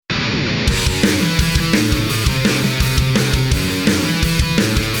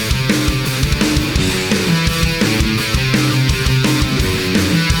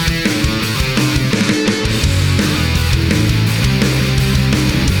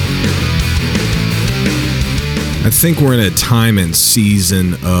I think we're in a time and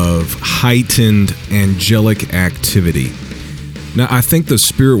season of heightened angelic activity. Now, I think the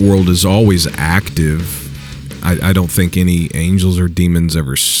spirit world is always active. I don't think any angels or demons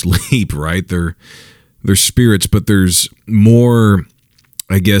ever sleep, right? They're spirits, but there's more,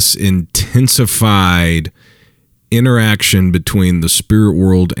 I guess, intensified interaction between the spirit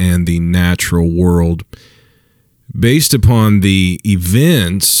world and the natural world based upon the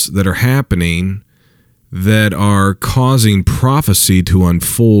events that are happening that are causing prophecy to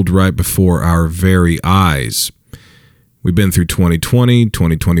unfold right before our very eyes. We've been through 2020,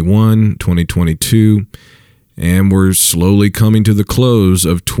 2021, 2022, and we're slowly coming to the close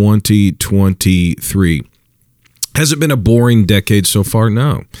of 2023. Has it been a boring decade so far?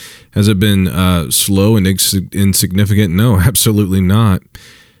 No. Has it been slow and insignificant? No, absolutely not.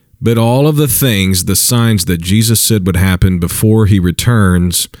 But all of the things, the signs that Jesus said would happen before he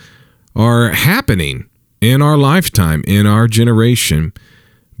returns are happening in our lifetime, in our generation.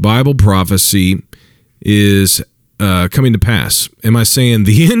 Bible prophecy is coming to pass. Am I saying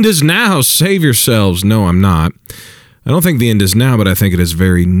the end is now, save yourselves? No, I'm not. I don't think the end is now, but I think it is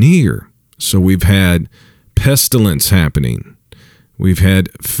very near. So we've had pestilence happening. We've had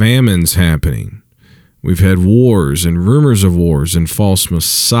famines happening. We've had wars and rumors of wars and false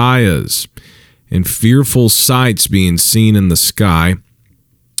messiahs and fearful sights being seen in the sky.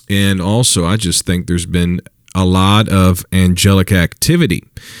 And also, I just think there's been a lot of angelic activity.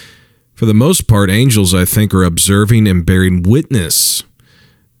 For the most part, angels, I think, are observing and bearing witness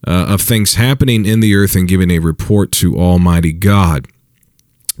of things happening in the earth and giving a report to Almighty God.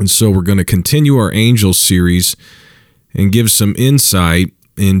 And so we're going to continue our angel series and give some insight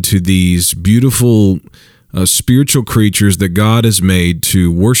into these beautiful spiritual creatures that God has made to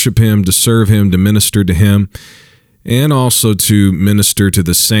worship him, to serve him, to minister to him, and also to minister to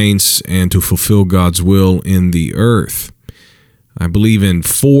the saints and to fulfill God's will in the earth. I believe in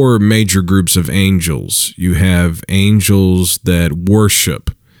four major groups of angels. You have angels that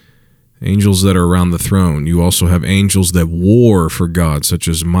worship, angels that are around the throne. You also have angels that war for God, such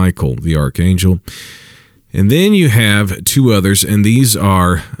as Michael, the archangel. And then you have two others, and these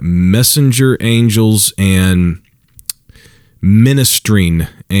are messenger angels and ministering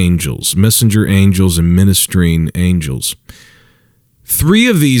angels. Messenger angels and ministering angels. Three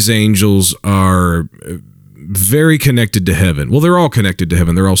of these angels are very connected to heaven. Well, they're all connected to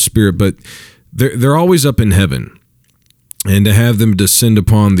heaven. They're all spirit, but they're always up in heaven. And to have them descend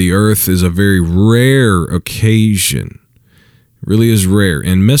upon the earth is a very rare occasion. It really is rare.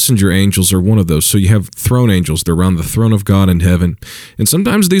 And messenger angels are one of those. So you have throne angels. They're around the throne of God in heaven. And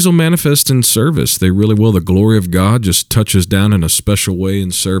sometimes these will manifest in service. They really will. The glory of God just touches down in a special way in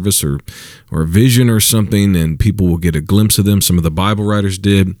service or a vision or something, and people will get a glimpse of them. Some of the Bible writers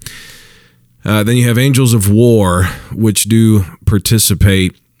did. Then you have angels of war, which do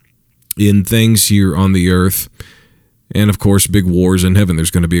participate in things here on the earth. And, of course, big wars in heaven.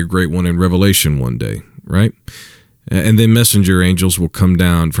 There's going to be a great one in Revelation one day, right? And then messenger angels will come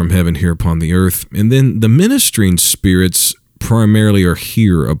down from heaven here upon the earth. And then the ministering spirits primarily are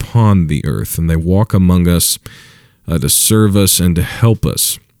here upon the earth, and they walk among us to serve us and to help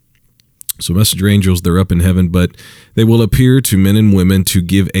us. So messenger angels, they're up in heaven, but they will appear to men and women to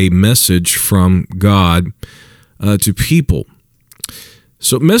give a message from God to people.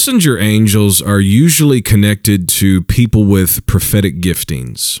 So messenger angels are usually connected to people with prophetic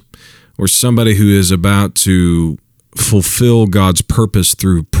giftings or somebody who is about to fulfill God's purpose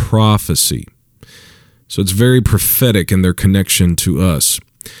through prophecy. So it's very prophetic in their connection to us.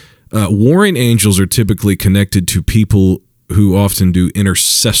 Warring angels are typically connected to people who often do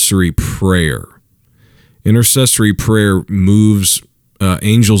intercessory prayer. Intercessory prayer moves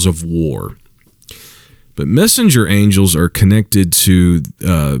angels of war. But messenger angels are connected to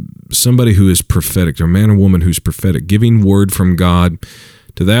somebody who is prophetic, or a man or woman who's prophetic, giving word from God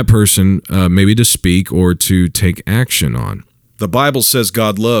to that person, maybe to speak or to take action on. The Bible says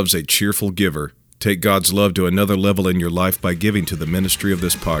God loves a cheerful giver. Take God's love to another level in your life by giving to the ministry of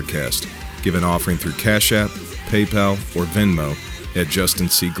this podcast. Give an offering through Cash App, PayPal, or Venmo at Justin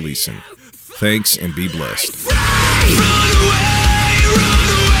C. Gleason. Thanks and be blessed. Run away.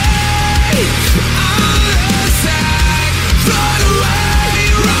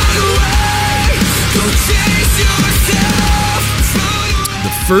 Go chase yourself.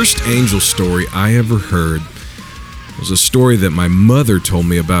 The first angel story I ever heard was a story that my mother told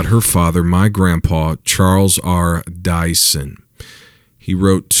me about her father, my grandpa, Charles R. Dyson. He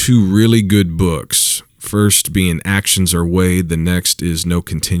wrote two really good books. First being Actions Are Weighed, the next is No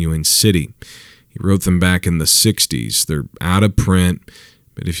Continuing City. He wrote them back in the 60s. They're out of print,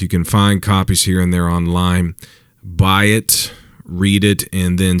 but if you can find copies here and there online, buy it, read it,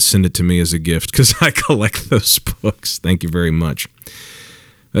 and then send it to me as a gift because I collect those books. Thank you very much.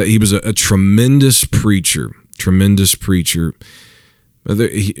 He was a tremendous preacher. He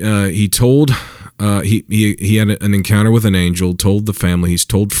told he had an encounter with an angel. Told the family. He's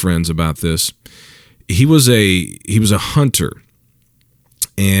told friends about this. He was a hunter,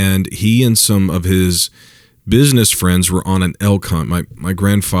 and he and some of his business friends were on an elk hunt. My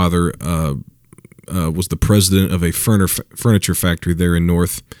grandfather was the president of a furniture factory there in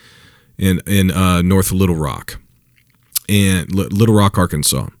North Little Rock,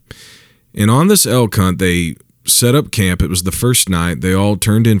 Arkansas. And on this elk hunt, they set up camp. It was the first night. They all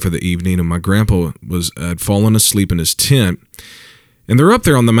turned in for the evening, and my grandpa had fallen asleep in his tent. And they're up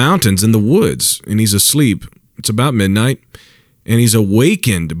there on the mountains in the woods, and he's asleep. It's about midnight, and he's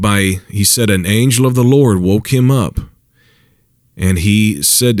awakened by, he said, an angel of the Lord woke him up. And he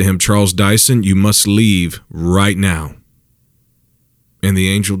said to him, Charles Dyson, you must leave right now. And the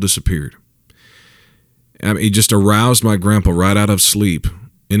angel disappeared. He just aroused my grandpa right out of sleep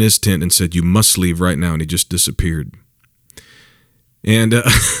in his tent and said, you must leave right now. And he just disappeared. And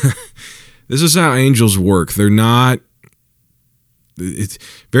this is how angels work. They're not, it's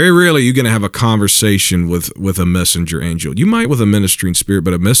very rarely you're going to have a conversation with a messenger angel. You might with a ministering spirit,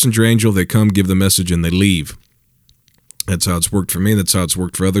 but a messenger angel, they come, give the message, and they leave. That's how it's worked for me. That's how it's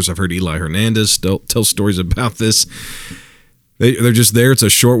worked for others. I've heard Eli Hernandez tell stories about this. They're just there. It's a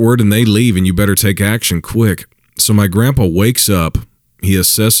short word, and they leave, and you better take action quick. So my grandpa wakes up. He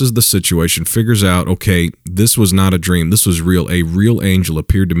assesses the situation, figures out, okay, this was not a dream. This was real. A real angel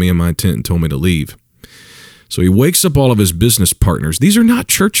appeared to me in my tent and told me to leave. So he wakes up all of his business partners. These are not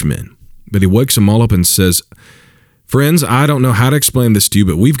churchmen, but he wakes them all up and says, friends, I don't know how to explain this to you,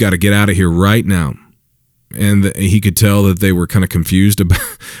 but we've got to get out of here right now. And he could tell that they were kind of confused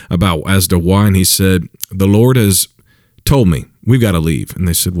about as to why. And he said, the Lord has told me we've got to leave. And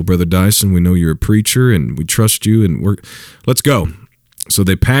they said, well, Brother Dyson, we know you're a preacher and we trust you, and let's go. So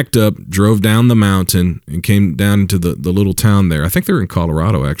they packed up, drove down the mountain, and came down into the little town there. I think they were in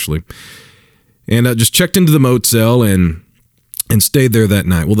Colorado, actually. And just checked into the motel and stayed there that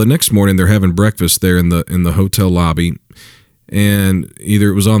night. Well, the next morning they're having breakfast there in the hotel lobby. And either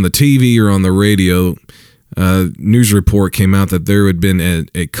it was on the TV or on the radio, news report came out that there had been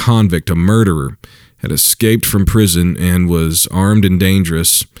a convict, a murderer, had escaped from prison and was armed and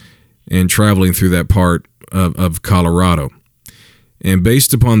dangerous and traveling through that part of Colorado. And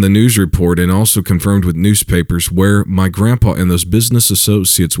based upon the news report and also confirmed with newspapers where my grandpa and those business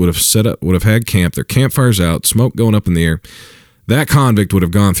associates would have had camp, their campfires out, smoke going up in the air, that convict would have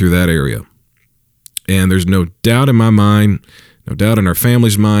gone through that area. And there's no doubt in my mind, no doubt in our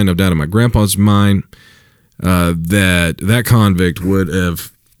family's mind, no doubt in my grandpa's mind, that convict would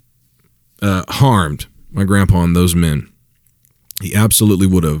have harmed my grandpa and those men. He absolutely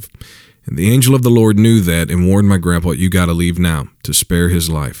would have. And the angel of the Lord knew that and warned my grandpa, you got to leave now to spare his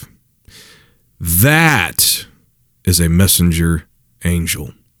life. That is a messenger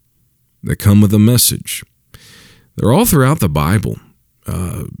angel. They come with a message. They're all throughout the Bible.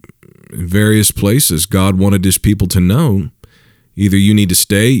 In various places, God wanted his people to know either you need to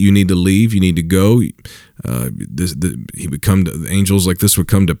stay, you need to leave, you need to go. Angels like this would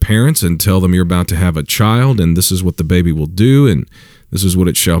come to parents and tell them you're about to have a child, and this is what the baby will do, and this is what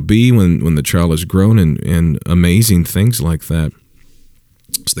it shall be when the child is grown, and amazing things like that.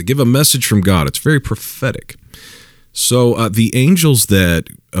 So they give a message from God. It's very prophetic. So the angels that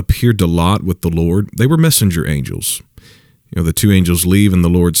appeared to Lot with the Lord, they were messenger angels. You know, the two angels leave, and the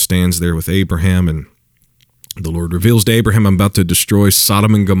Lord stands there with Abraham, and the Lord reveals to Abraham, I'm about to destroy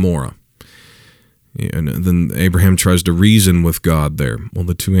Sodom and Gomorrah. And then Abraham tries to reason with God there. Well,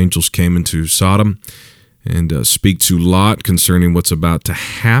 the two angels came into Sodom and speak to Lot concerning what's about to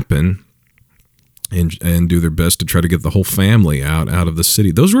happen, and do their best to try to get the whole family out of the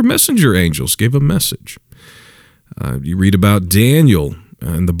city. Those were messenger angels, gave a message. You read about Daniel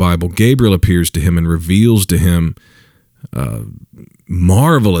in the Bible. Gabriel appears to him and reveals to him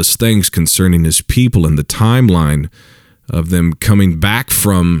marvelous things concerning his people and the timeline of them coming back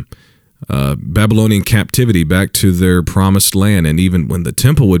from Babylonian captivity back to their promised land, and even when the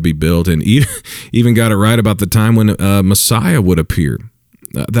temple would be built, and even got it right about the time when Messiah would appear.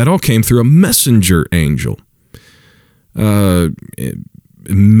 That all came through a messenger angel. Mary,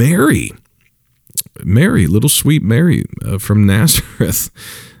 little sweet Mary from Nazareth,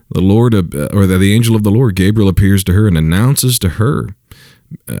 the angel of the Lord, Gabriel, appears to her and announces to her,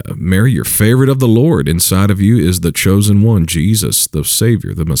 Mary, your favorite of the Lord, inside of you is the chosen one, Jesus, the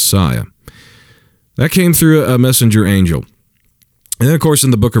Savior, the Messiah. That came through a messenger angel. And then, of course, in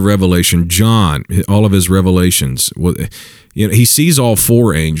the book of Revelation, John, all of his revelations, he sees all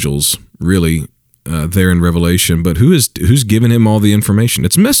four angels, really, there in Revelation. But who's given him all the information?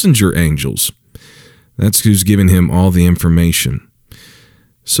 It's messenger angels. That's who's giving him all the information.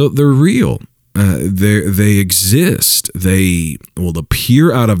 So they're real. They exist. They will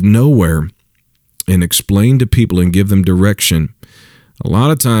appear out of nowhere and explain to people and give them direction. A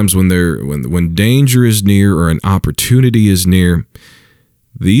lot of times when danger is near or an opportunity is near,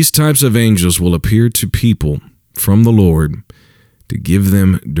 these types of angels will appear to people from the Lord to give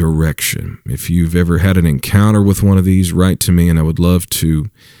them direction. If you've ever had an encounter with one of these, write to me, and I would love to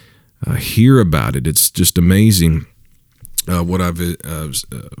hear about it. It's just amazing what I've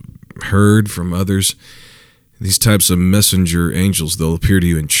heard from others. These types of messenger angels, they'll appear to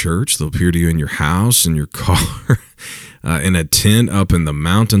you in church, they'll appear to you in your house, in your car, in a tent up in the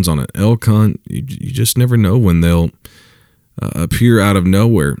mountains on an elk hunt. You just never know when they'll appear out of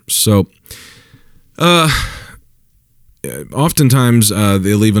nowhere. So oftentimes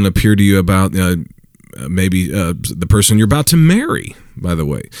they'll even appear to you about maybe the person you're about to marry, by the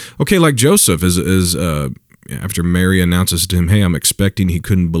way. Okay, like Joseph is after Mary announces to him, hey, I'm expecting, he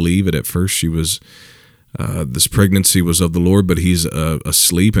couldn't believe it at first. She was this pregnancy was of the Lord, but he's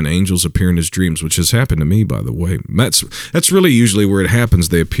asleep, and angels appear in his dreams, which has happened to me, by the way. That's really usually where it happens.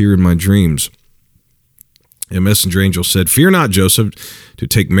 They appear in my dreams. A messenger angel said, "Fear not, Joseph, to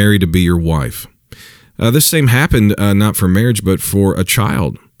take Mary to be your wife." This same happened not for marriage, but for a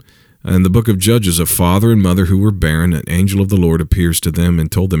child. In the book of Judges, a father and mother who were barren, an angel of the Lord appears to them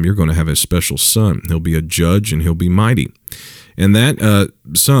and told them, you're going to have a special son. He'll be a judge and he'll be mighty. And that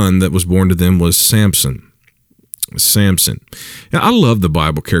son that was born to them was Samson. Now, I love the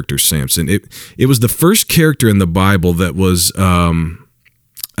Bible character Samson. It was the first character in the Bible that was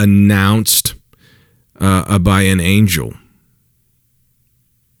announced by an angel.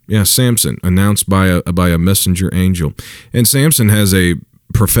 Yeah, Samson, announced by a messenger angel. And Samson has a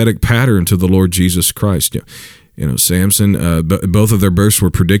prophetic pattern to the Lord Jesus Christ. You know, Samson, both of their births were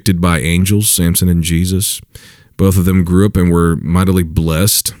predicted by angels, Samson and Jesus. Both of them grew up and were mightily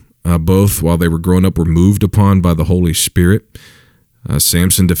blessed. Both, while they were growing up, were moved upon by the Holy Spirit.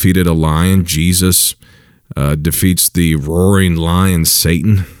 Samson defeated a lion. Jesus defeats the roaring lion,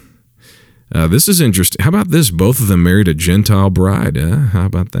 Satan. This is interesting. How about this? Both of them married a Gentile bride. How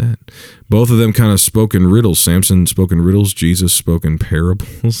about that? Both of them kind of spoke in riddles. Samson spoke in riddles. Jesus spoke in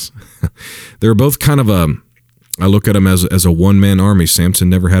parables. They're both kind of I look at them as a one-man army. Samson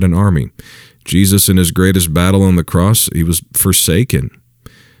never had an army. Jesus, in his greatest battle on the cross, he was forsaken.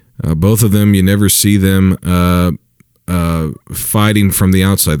 Both of them, you never see them fighting from the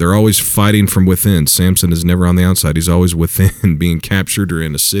outside. They're always fighting from within. Samson is never on the outside. He's always within, being captured or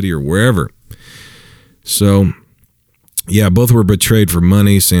in a city or wherever. So, yeah, both were betrayed for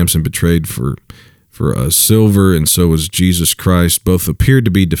money. Samson betrayed for silver, and so was Jesus Christ. Both appeared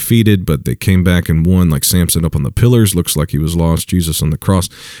to be defeated, but they came back and won. Like Samson up on the pillars, looks like he was lost. Jesus on the cross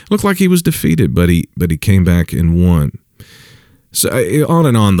looked like he was defeated, but he came back and won. So on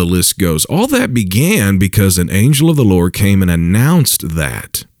and on the list goes. All that began because an angel of the Lord came and announced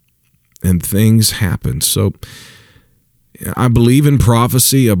that, and things happened. So I believe in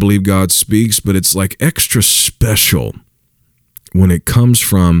prophecy. I believe God speaks, but it's like extra special when it comes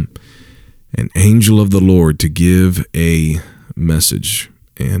from an angel of the Lord to give a message.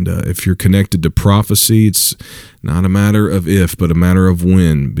 And if you're connected to prophecy, it's not a matter of if, but a matter of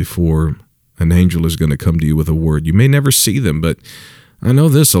when before an angel is going to come to you with a word. You may never see them, but I know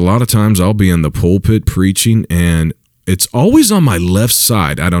this. A lot of times I'll be in the pulpit preaching, and it's always on my left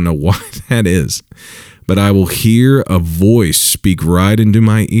side. I don't know why that is, but I will hear a voice speak right into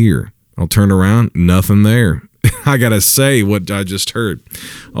my ear. I'll turn around, nothing there. I got to say what I just heard.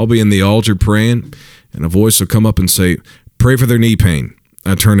 I'll be in the altar praying, and a voice will come up and say, pray for their knee pain.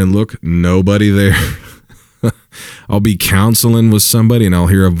 I turn and look, nobody there. I'll be counseling with somebody, and I'll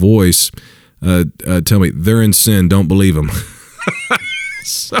hear a voice tell me, they're in sin, don't believe them.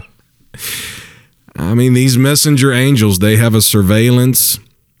 So, I mean, these messenger angels, they have a surveillance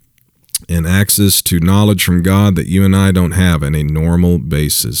and access to knowledge from God that you and I don't have on a normal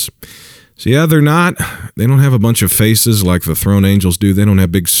basis. So yeah, they don't have a bunch of faces like the throne angels do. They don't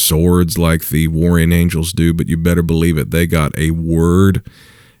have big swords like the warring angels do, but you better believe it. They got a word,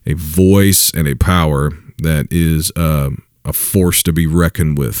 a voice, and a power that is a force to be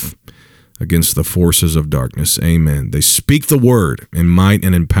reckoned with against the forces of darkness. Amen. They speak the word in might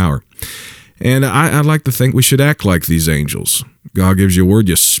and in power. And I'd like to think we should act like these angels. God gives you a word,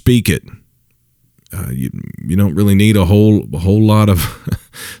 you speak it. You don't really need a whole lot of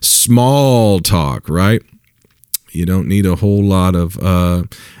small talk, right? You don't need a whole lot of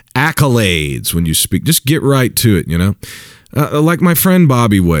accolades when you speak. Just get right to it, like my friend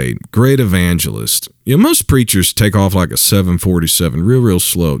Bobby Wade, great evangelist. Most preachers take off like a 747, real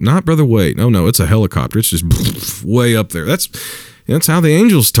slow. Not Brother Wade. No, it's a helicopter. It's just way up there. That's how the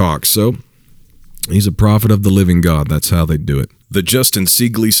angels talk. So he's a prophet of the living God. That's how they do it. The Justin C.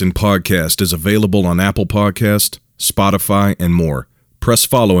 Gleason podcast is available on Apple Podcast, Spotify, and more. Press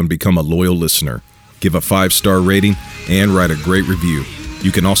follow and become a loyal listener. Give a 5-star rating and write a great review.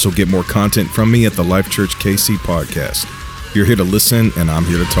 You can also get more content from me at the Life Church KC podcast. You're here to listen, and I'm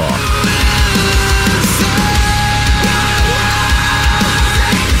here to talk.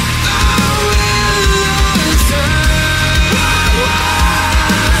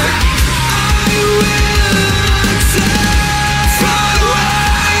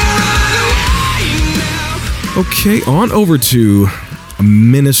 Okay, on over to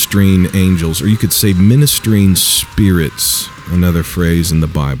ministering angels, or you could say ministering spirits, another phrase in the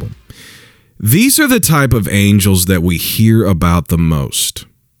Bible. These are the type of angels that we hear about the most.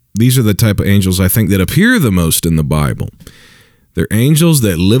 These are the type of angels I think that appear the most in the Bible. They're angels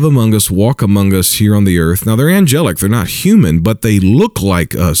that live among us, walk among us here on the earth. Now, they're angelic. They're not human, but they look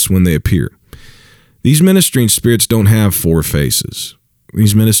like us when they appear. These ministering spirits don't have 4 faces.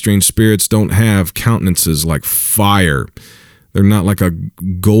 These ministering spirits don't have countenances like fire. They're not like a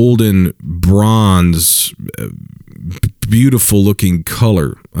golden bronze, beautiful looking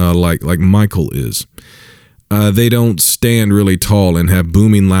color like Michael is. They don't stand really tall and have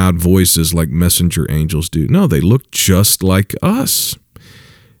booming loud voices like messenger angels do. No, they look just like us.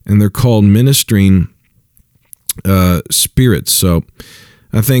 And they're called ministering spirits. So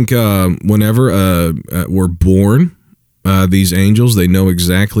I think whenever we're born, these angels, they know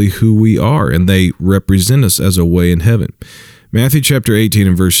exactly who we are, and they represent us as a way in heaven. Matthew chapter 18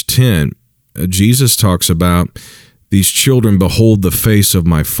 and verse 10, Jesus talks about these children behold the face of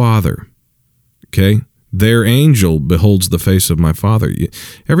my Father. Okay? Their angel beholds the face of my Father.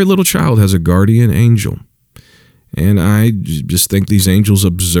 Every little child has a guardian angel. And I just think these angels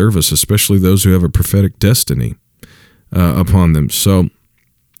observe us, especially those who have a prophetic destiny upon them. So,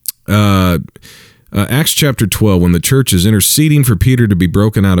 Acts chapter 12, when the church is interceding for Peter to be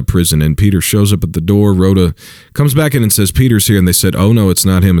broken out of prison, and Peter shows up at the door, Rhoda comes back in and says, Peter's here, and they said, oh no, it's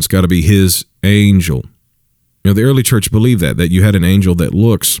not him, it's got to be his angel. The early church believed that you had an angel that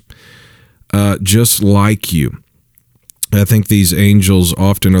looks just like you. I think these angels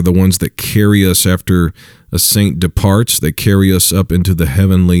often are the ones that carry us after a saint departs. They carry us up into the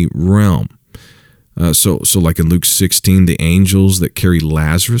heavenly realm. So like in Luke 16, the angels that carry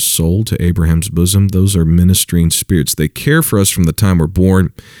Lazarus' soul to Abraham's bosom, those are ministering spirits. They care for us from the time we're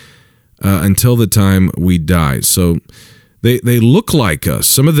born until the time we die. So they look like us.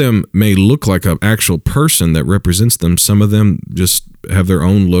 Some of them may look like an actual person that represents them. Some of them just have their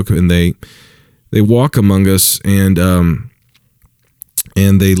own look, and they walk among us and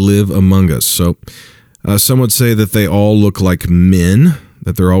they live among us. So some would say that they all look like men,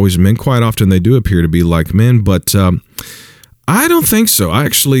 that they're always men. Quite often they do appear to be like men, but I don't think so. I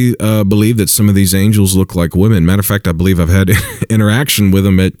actually believe that some of these angels look like women. Matter of fact, I believe I've had interaction with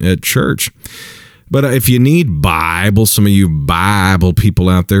them at church. But if you need Bible, some of you Bible people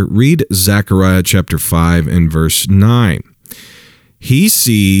out there, read Zechariah chapter 5 and verse 9. He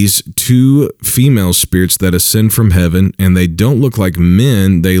sees 2 female spirits that ascend from heaven, and they don't look like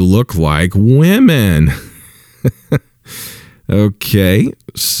men, they look like women. Okay,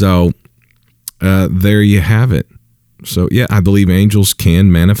 so there you have it. So yeah, I believe angels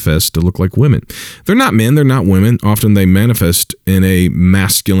can manifest to look like women. They're not men, they're not women. Often they manifest in a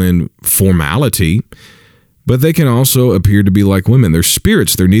masculine formality, but they can also appear to be like women. They're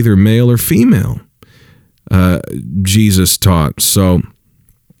spirits, they're neither male or female. Jesus taught. So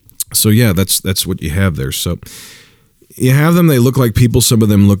yeah, that's what you have there. So you have them, they look like people, some of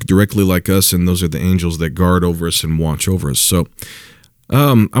them look directly like us, and those are the angels that guard over us and watch over us. So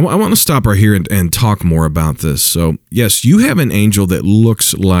I want to stop right here and talk more about this. So yes, you have an angel that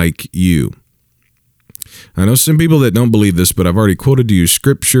looks like you. I know some people that don't believe this, but I've already quoted to you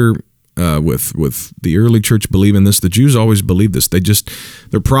scripture with the early church believing this. The Jews always believed this.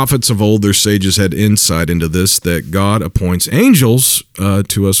 Their prophets of old, their sages had insight into this, that God appoints angels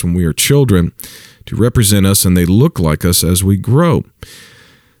to us when we are children to represent us, and they look like us as we grow.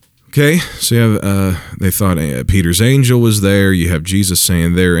 Okay, so you have, they thought Peter's angel was there. You have Jesus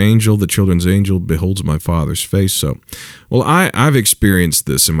saying, their angel, the children's angel, beholds my Father's face. So, well, I've experienced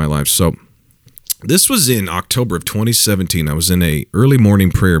this in my life. So this was in October of 2017. I was in a early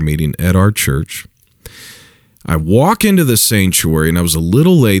morning prayer meeting at our church. I walk into the sanctuary, and I was a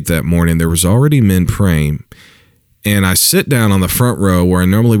little late that morning. There was already men praying, And I sit down on the front row where I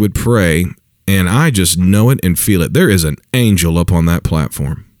normally would pray, and I just know it and feel it. There is an angel up on that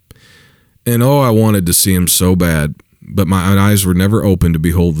platform. And I wanted to see him so bad, but my eyes were never open to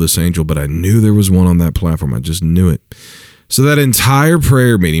behold this angel, but I knew there was one on that platform. I just knew it. So that entire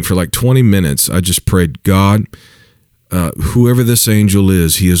prayer meeting for like 20 minutes, I just prayed, God, whoever this angel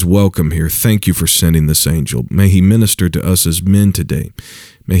is, he is welcome here. Thank you for sending this angel. May he minister to us as men today.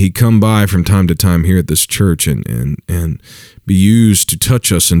 May he come by from time to time here at this church and be used to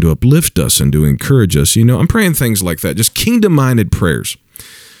touch us and to uplift us and to encourage us. I'm praying things like that, just kingdom-minded prayers.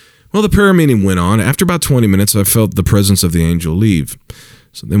 Well, the prayer meeting went on. After about 20 minutes, I felt the presence of the angel leave.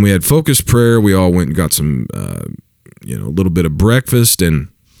 So then we had focused prayer. We all went and got some, a little bit of breakfast, and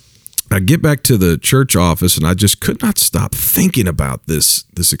I get back to the church office, and I just could not stop thinking about this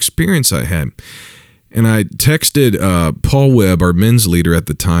experience I had. And I texted Paul Webb, our men's leader at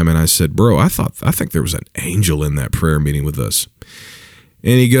the time, and I said, bro, I think there was an angel in that prayer meeting with us.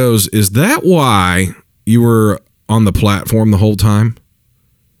 And he goes, is that why you were on the platform the whole time?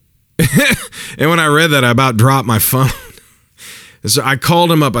 And when I read that, I about dropped my phone. So I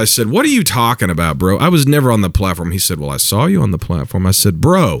called him up. I said, what are you talking about, bro? I was never on the platform. He said, well, I saw you on the platform. I said,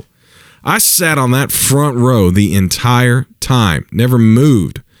 bro, I sat on that front row the entire time, never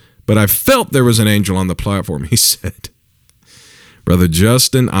moved. But I felt there was an angel on the platform. He said, Brother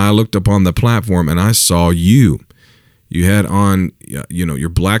Justin, I looked up on the platform and I saw you. You had on, your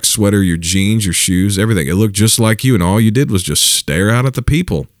black sweater, your jeans, your shoes, everything. It looked just like you, and all you did was just stare out at the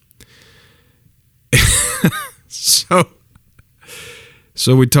people.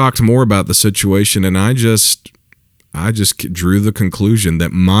 So we talked more about the situation, and I just drew the conclusion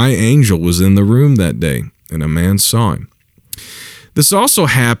that my angel was in the room that day, and a man saw him. This also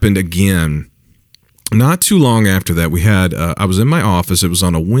happened again not too long after that. We had I was in my office. It was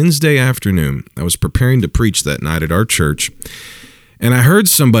on a Wednesday afternoon. I was preparing to preach that night at our church, and I heard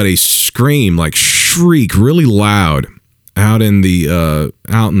somebody scream, like shriek really loud out in the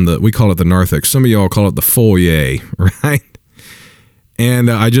we call it the narthex. Some of y'all call it the foyer, right?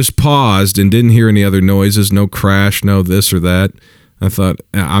 And I just paused and didn't hear any other noises, no crash, no this or that. I thought,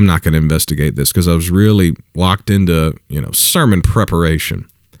 I'm not going to investigate this because I was really locked into, sermon preparation.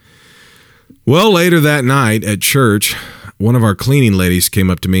 Well, later that night at church, one of our cleaning ladies came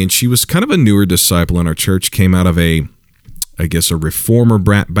up to me, and she was kind of a newer disciple in our church, came out of a reformer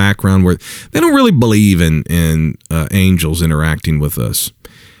background where they don't really believe in angels interacting with us.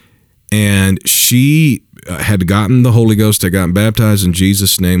 And she had gotten the Holy Ghost, had gotten baptized in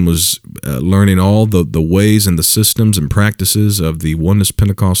Jesus' name, was learning all the ways and the systems and practices of the Oneness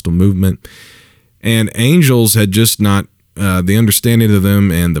Pentecostal movement. And angels had just not, the understanding of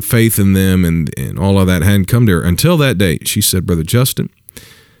them and the faith in them and all of that hadn't come to her until that day. She said, Brother Justin,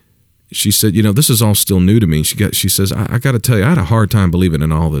 she said, this is all still new to me. She says, I got to tell you, I had a hard time believing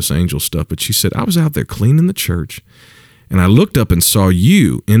in all this angel stuff. But she said, I was out there cleaning the church, and I looked up and saw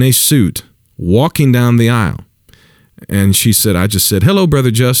you in a suit walking down the aisle. And she said, I just said, hello, Brother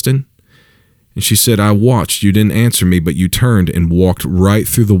Justin. And she said, I watched. You didn't answer me, but you turned and walked right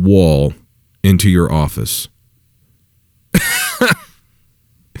through the wall into your office.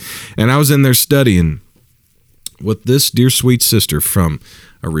 And I was in there studying what this dear sweet sister from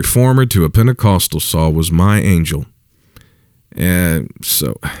a reformer to a Pentecostal saw was my angel. And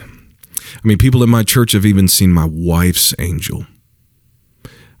so, people in my church have even seen my wife's angel.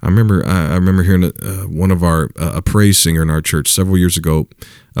 I remember hearing one of a praise singer in our church several years ago.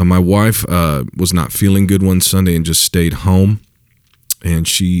 My wife was not feeling good one Sunday and just stayed home. And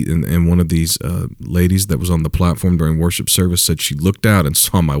she and one of these ladies that was on the platform during worship service said she looked out and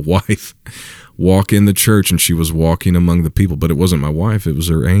saw my wife walk in the church, and she was walking among the people. But it wasn't my wife, it was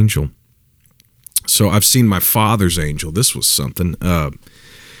her angel. So I've seen my father's angel. This was something.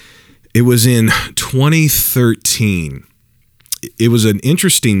 It was in 2013. It was an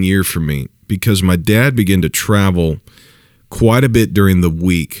interesting year for me because my dad began to travel quite a bit during the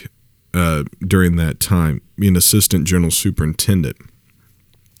week during that time, being assistant general superintendent.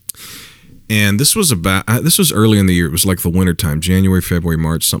 And this was early in the year. It was like the wintertime, January, February,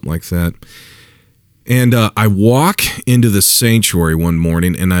 March, something like that. And I walk into the sanctuary one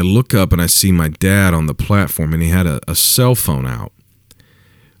morning, and I look up and I see my dad on the platform, and he had a cell phone out.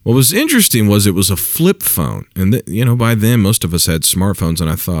 What was interesting was it was a flip phone. And, by then, most of us had smartphones, and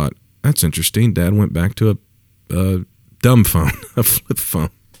I thought, that's interesting. Dad went back to a dumb phone, a flip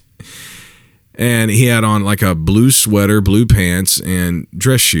phone. And he had on like a blue sweater, blue pants, and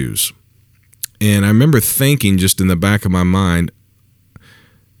dress shoes. And I remember thinking just in the back of my mind,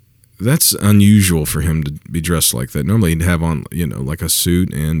 that's unusual for him to be dressed like that. Normally he'd have on, like a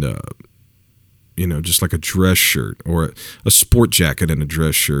suit and, just like a dress shirt or a sport jacket and a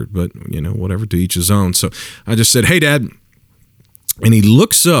dress shirt, but whatever, to each his own. So I just said, "Hey, Dad." And he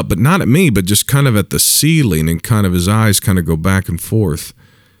looks up, but not at me, but just kind of at the ceiling, and kind of his eyes kind of go back and forth.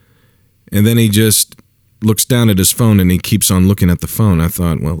 And then he just looks down at his phone and he keeps on looking at the phone. I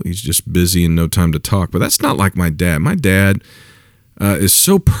thought, well, he's just busy and no time to talk. But that's not like my dad. My dad is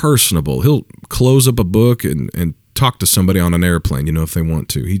so personable. He'll close up a book and talk to somebody on an airplane, if they want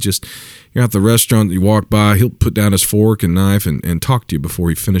to. You're at the restaurant, you walk by, he'll put down his fork and knife and talk to you before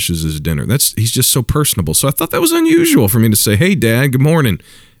he finishes his dinner. He's just so personable. So I thought that was unusual for me to say, "Hey, Dad, good morning."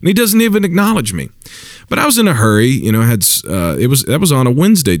 And he doesn't even acknowledge me. But I was in a hurry, that was on a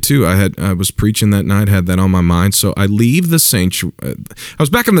Wednesday too. I was preaching that night, had that on my mind. So I leave the sanctuary. I was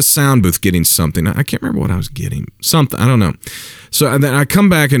back in the sound booth getting something. I can't remember what I was getting. Something, I don't know. So then I come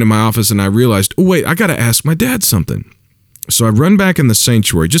back into my office and I realized, oh wait, I got to ask my dad something. So I run back in the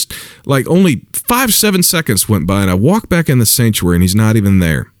sanctuary, just like only 5-7 seconds went by, and I walk back in the sanctuary and he's not even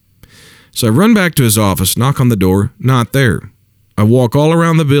there. So I run back to his office, knock on the door, not there. I walk all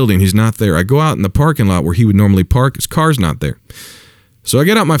around the building, he's not there. I go out in the parking lot where he would normally park, his car's not there. So I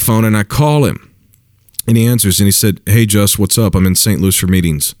get out my phone and I call him, and he answers and he said, "Hey, Just, what's up? I'm in St. Louis for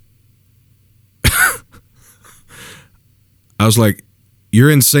meetings." I was like,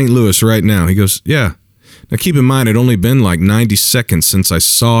 "You're in St. Louis right now?" He goes, "Yeah." Now, keep in mind, it had only been like 90 seconds since I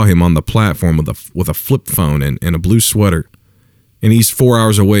saw him on the platform with a flip phone and a blue sweater. And he's 4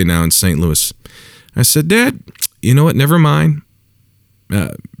 hours away now in St. Louis. I said, "Dad, you know what? Never mind.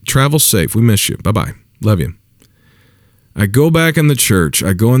 Travel safe. We miss you. Bye-bye. Love you." I go back in the church.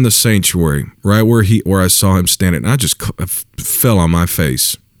 I go in the sanctuary, right where I saw him standing. And I just fell on my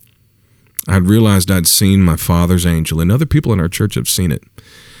face. I realized I'd seen my Father's angel, and other people in our church have seen it.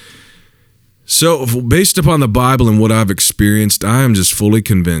 So, based upon the Bible and what I've experienced, I am just fully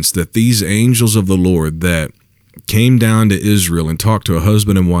convinced that these angels of the Lord that came down to Israel and talked to a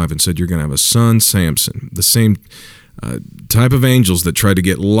husband and wife and said, "You're going to have a son, Samson," the same type of angels that tried to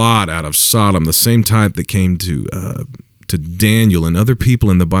get Lot out of Sodom, the same type that came to Daniel and other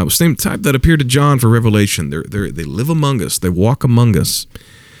people in the Bible, same type that appeared to John for Revelation. They live among us. They walk among us.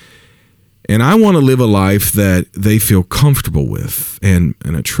 And I want to live a life that they feel comfortable with and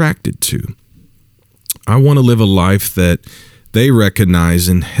attracted to. I want to live a life that they recognize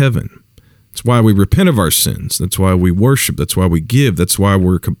in heaven. That's why we repent of our sins. That's why we worship. That's why we give. That's why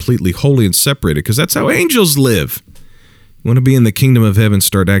we're completely holy and separated, because that's how angels live. You want to be in the kingdom of heaven,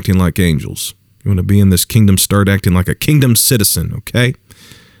 start acting like angels. You want to be in this kingdom, start acting like a kingdom citizen, okay?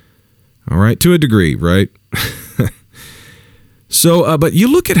 All right, to a degree, right? So, but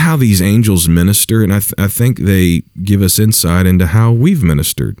you look at how these angels minister, and I think they give us insight into how we've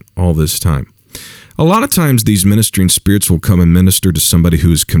ministered all this time. A lot of times these ministering spirits will come and minister to somebody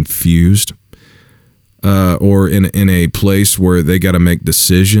who's confused or in a place where they got to make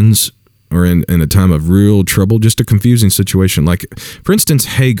decisions, or in a time of real trouble, just a confusing situation. Like, for instance,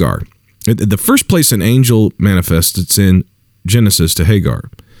 Hagar. The first place an angel manifests, it's in Genesis to Hagar.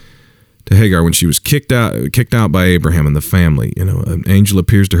 To Hagar, when she was kicked out by Abraham and the family. An angel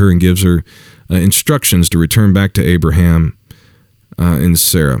appears to her and gives her instructions to return back to Abraham and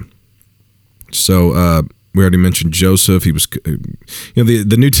Sarah. So we already mentioned Joseph. He was,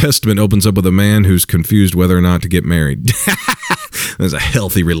 the New Testament opens up with a man who's confused whether or not to get married. There's a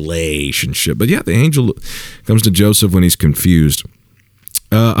healthy relationship. But yeah, the angel comes to Joseph when he's confused.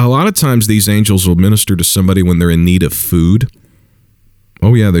 A lot of times these angels will minister to somebody when they're in need of food.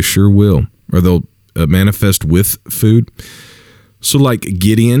 Oh yeah, they sure will. Or they'll manifest with food. So like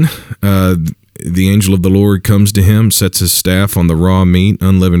Gideon, the angel of the Lord comes to him, sets his staff on the raw meat,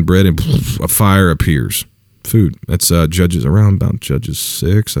 unleavened bread, and a fire appears. Food. That's Judges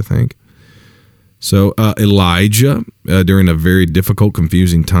 6, I think. So Elijah, during a very difficult,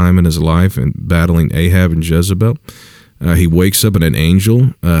 confusing time in his life and battling Ahab and Jezebel, he wakes up and an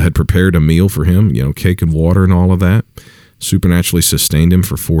angel had prepared a meal for him, cake and water and all of that. Supernaturally sustained him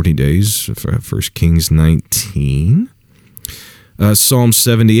for 40 days, 1 Kings 19. Psalm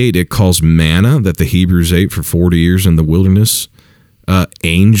 78, it calls manna that the Hebrews ate for 40 years in the wilderness.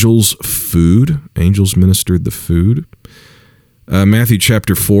 Angels' food. Angels ministered the food. Matthew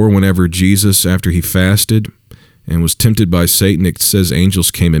chapter 4, whenever Jesus, after he fasted and was tempted by Satan, it says angels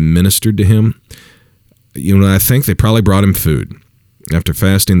came and ministered to him. I think they probably brought him food. After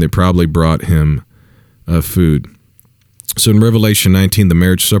fasting, they probably brought him food. So in Revelation 19, the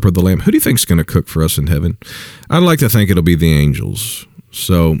marriage supper of the Lamb, who do you think is going to cook for us in heaven? I'd like to think it'll be the angels.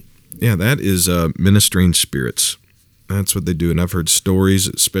 So, yeah, that is ministering spirits. That's what they do. And I've heard stories,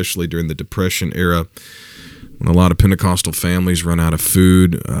 especially during the Depression era, When a lot of Pentecostal families run out of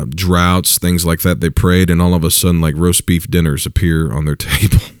food, droughts, things like that, they prayed, and all of a sudden, like roast beef dinners appear on their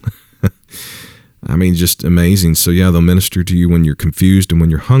table. I mean, just amazing. So yeah, they'll minister to you when you're confused and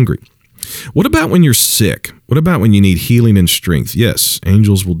when you're hungry. What about when you're sick? What about when you need healing and strength? Yes,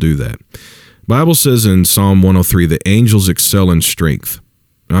 angels will do that. Bible says in Psalm 103 that angels excel in strength.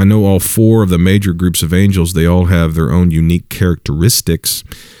 I know all four of the major groups of angels, they all have their own unique characteristics,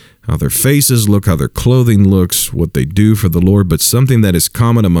 how their faces look, how their clothing looks, what they do for the Lord, but something that is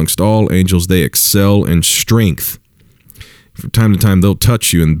common amongst all angels, they excel in strength. From time to time, they'll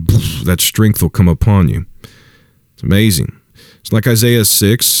touch you, and that strength will come upon you. It's amazing. It's like Isaiah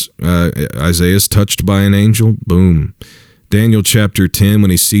 6. Isaiah is touched by an angel. Boom. Daniel chapter 10,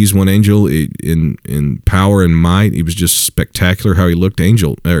 when he sees one angel in power and might, he was just spectacular how he looked.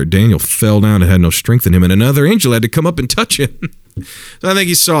 Daniel fell down and had no strength in him, and another angel had to come up and touch him. So I think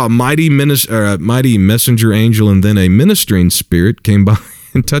he saw a mighty messenger angel, and then a ministering spirit came by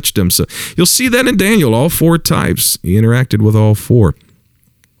and touched him. So you'll see that in Daniel, all four types. He interacted with all four.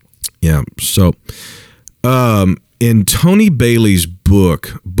 Yeah, so in Tony Bailey's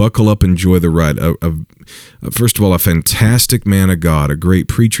book, Buckle Up, Enjoy the Ride, first of all, a fantastic man of God, a great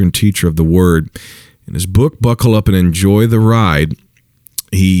preacher and teacher of the Word. In his book, Buckle Up and Enjoy the Ride,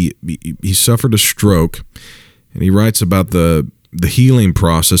 he suffered a stroke, and he writes about the healing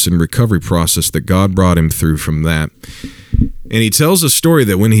process and recovery process that God brought him through from that. And he tells a story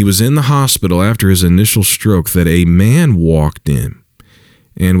that when he was in the hospital after his initial stroke, that a man walked in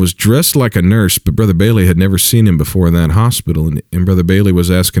and was dressed like a nurse, but Brother Bailey had never seen him before in that hospital, and Brother Bailey was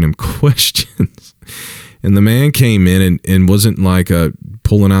asking him questions. And the man came in and wasn't like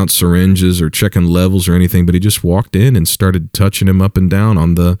pulling out syringes or checking levels or anything, but he just walked in and started touching him up and down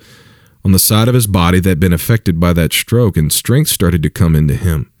on the side of his body that had been affected by that stroke, and strength started to come into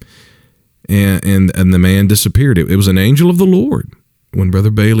him. And the man disappeared. It was an angel of the Lord. When Brother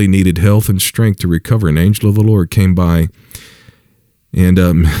Bailey needed health and strength to recover, an angel of the Lord came by and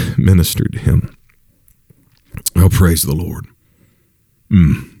ministered to him. Oh, praise the Lord.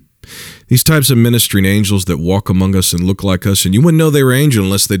 These types of ministering angels that walk among us and look like us, and you wouldn't know they were angel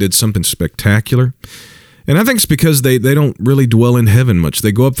unless they did something spectacular. And I think it's because they don't really dwell in heaven much.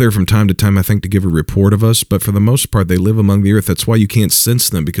 They go up there from time to time, I think, to give a report of us, but for the most part, they live among the earth. That's why you can't sense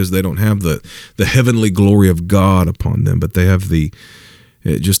them, because they don't have the heavenly glory of God upon them, but they have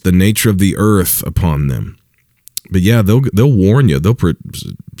just the nature of the earth upon them. But yeah, they'll warn you. They'll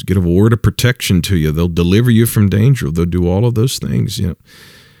get a word of protection to you. They'll deliver you from danger. They'll do all of those things. You know,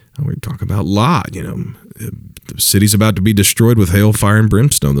 we talk about Lot. You know, the city's about to be destroyed with hail, fire, and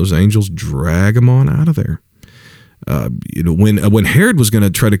brimstone. Those angels drag them on out of there. When Herod was going to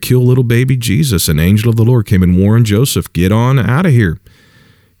try to kill little baby Jesus, an angel of the Lord came and warned Joseph, "Get on out of here.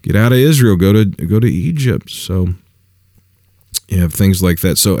 Get out of Israel. Go to Egypt." So you have things like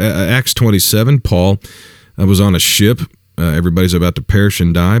that. So Acts 27, Paul. I was on a ship. Everybody's about to perish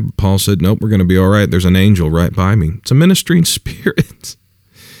and die. Paul said, "Nope, we're going to be all right. There's an angel right by me." It's a ministering spirit.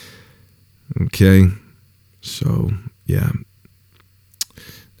 Okay. So, yeah.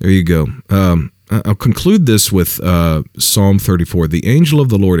 There you go. I'll conclude this with Psalm 34. The angel of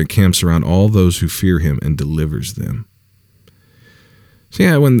the Lord encamps around all those who fear him and delivers them. So,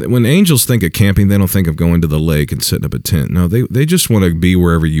 yeah, when angels think of camping, they don't think of going to the lake and setting up a tent. No, they just want to be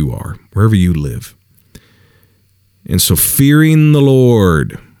wherever you are, wherever you live. And so fearing the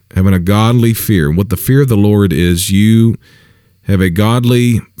Lord, having a godly fear. And what the fear of the Lord is, you have a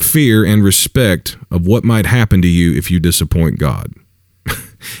godly fear and respect of what might happen to you if you disappoint God.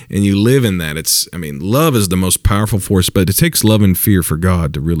 And you live in that. Love is the most powerful force, but it takes love and fear for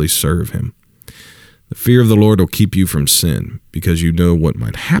God to really serve him. The fear of the Lord will keep you from sin because you know what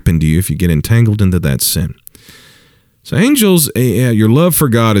might happen to you if you get entangled into that sin. So angels, your love for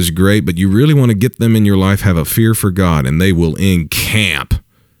God is great, but you really want to get them in your life, have a fear for God, and they will encamp,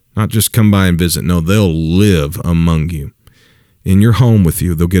 not just come by and visit. No, they'll live among you, in your home with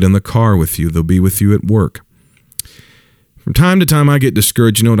you. They'll get in the car with you. They'll be with you at work. From time to time, I get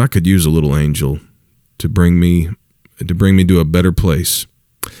discouraged. You know what? I could use a little angel to bring me to a better place.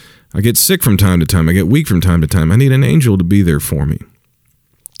 I get sick from time to time. I get weak from time to time. I need an angel to be there for me.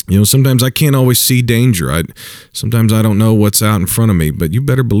 You know, sometimes I can't always see danger. Sometimes I don't know what's out in front of me, but you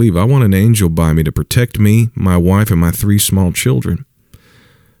better believe I want an angel by me to protect me, my wife, and my 3 small children.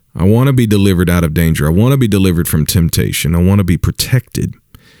 I want to be delivered out of danger. I want to be delivered from temptation. I want to be protected.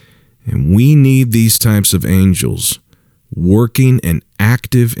 And we need these types of angels working and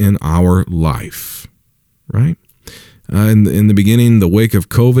active in our life, right? In the beginning, the wake of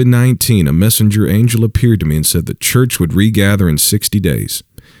COVID-19, a messenger angel appeared to me and said the church would regather in 60 days.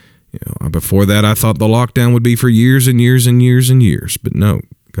 Before that, I thought the lockdown would be for years and years and years and years. But no,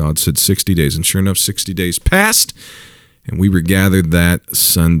 God said 60 days. And sure enough, 60 days passed, and we were gathered that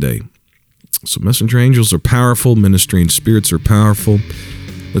Sunday. So messenger angels are powerful. Ministering spirits are powerful.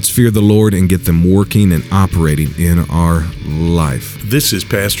 Let's fear the Lord and get them working and operating in our life. This is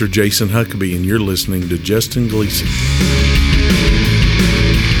Pastor Jason Huckabee, and you're listening to Justin Gleason.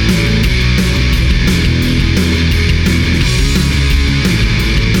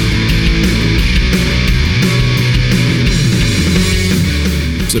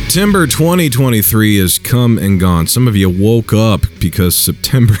 September 2023 has come and gone. Some of you woke up because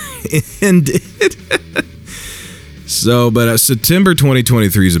September ended. But September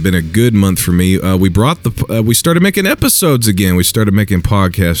 2023 has been a good month for me. We started making episodes again. We started making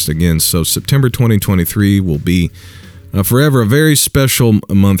podcasts again. So September 2023 will be forever a very special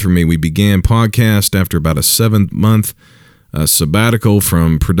month for me. We began podcast after about a 7-month sabbatical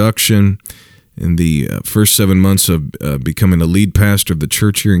from production. In the first 7 months of becoming a lead pastor of the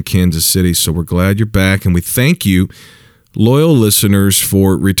church here in Kansas City. So we're glad you're back, and we thank you, loyal listeners,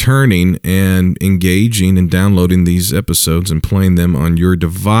 for returning and engaging and downloading these episodes and playing them on your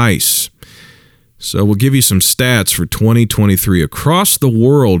device. So we'll give you some stats for 2023. Across the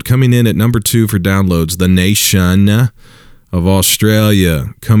world, coming in at number 2 for downloads, the nation of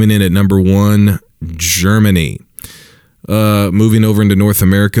Australia. Coming in at number 1, Germany. Moving over into North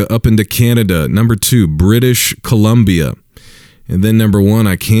America, up into Canada. Number 2, British Columbia. And then number 1,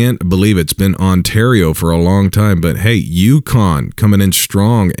 I can't believe it's been Ontario for a long time, but hey, Yukon coming in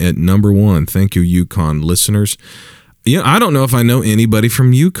strong at number 1. Thank you, Yukon listeners. I don't know if I know anybody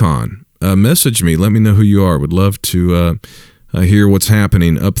from Yukon. Message me. Let me know who you are. Would love to hear what's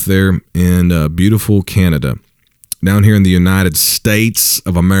happening up there in beautiful Canada. Down here in the United States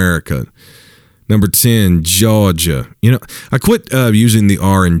of America. Number 10, Georgia. I quit using the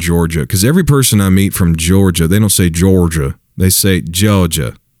R in Georgia because every person I meet from Georgia, they don't say Georgia. They say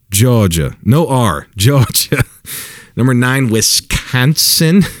Georgia. Georgia. No R. Georgia. Number 9,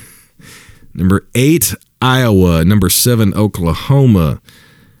 Wisconsin. Number 8, Iowa. Number 7, Oklahoma.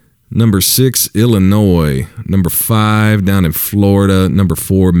 Number 6, Illinois. Number 5, down in Florida. Number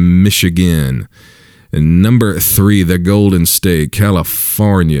 4, Michigan. And number 3, the Golden State,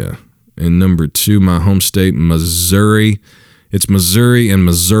 California. And number 2, my home state, Missouri. It's Missouri and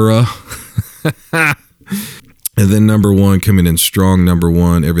Missouri. And then number 1, coming in strong, number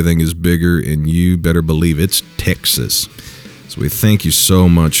 1, everything is bigger, and you better believe it's Texas. So we thank you so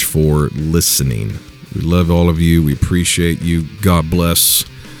much for listening. We love all of you. We appreciate you. God bless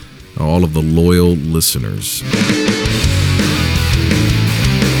all of the loyal listeners.